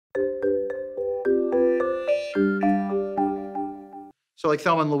So like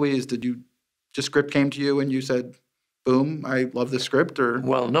Thelma and Louise, did you, just script came to you and you said, boom, I love this script, or?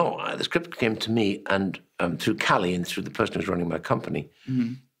 Well, no, the script came to me and through Callie and through the person who was running my company.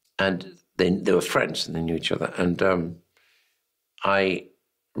 Mm-hmm. And they were friends and they knew each other. And I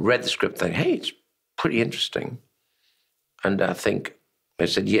read the script thinking, hey, it's pretty interesting. And I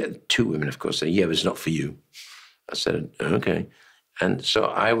said, yeah, two women, of course, said, yeah, but it's not for you. I said, okay. And so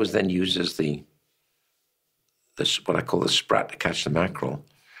I was then used as what I call the sprat to catch the mackerel,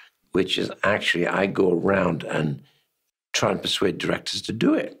 which is actually I go around and try and persuade directors to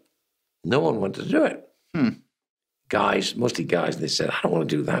do it. No one wanted to do it. Guys, mostly guys, they said, I don't want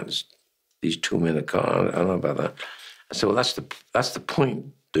to do that. It's these 2 men in a car, I don't know about that. I said, well, that's the point,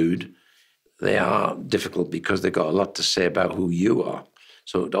 dude. They are difficult because they've got a lot to say about who you are.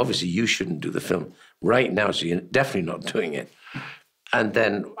 So obviously you shouldn't do the film right now, so you're definitely not doing it. And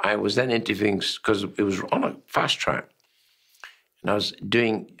then I was then interviewing, because it was on a fast track. And I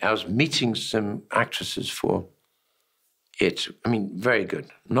was meeting some actresses for it. I mean, very good.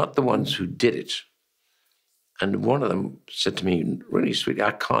 Not the ones who did it. And one of them said to me, really sweetly,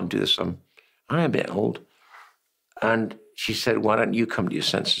 I can't do this. I'm a bit old. And she said, why don't you come to your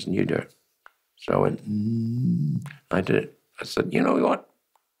senses and you do it? So I went, I did it. I said, you know what?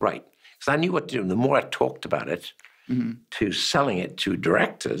 Right. Because I knew what to do. And the more I talked about it, to selling it to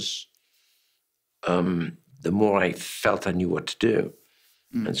directors, the more I felt I knew what to do.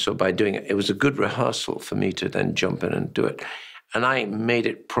 And so by doing it, it was a good rehearsal for me to then jump in and do it. And I made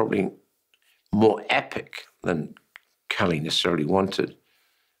it probably more epic than Callie necessarily wanted.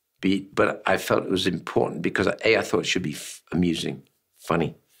 But I felt it was important because I thought it should be amusing,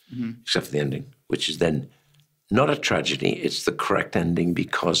 funny, except for the ending, which is then not a tragedy. It's the correct ending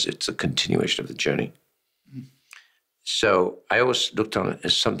because it's a continuation of the journey. So I always looked on it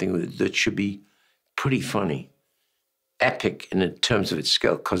as something that should be pretty funny, epic in terms of its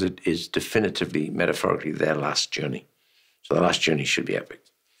scale, because it is definitively, metaphorically, their last journey. So the last journey should be epic.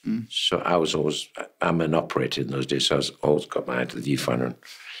 So I'm an operator in those days, so I was always got my eye to the viewfinder, and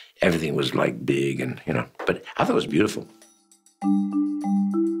everything was like big and, but I thought it was beautiful.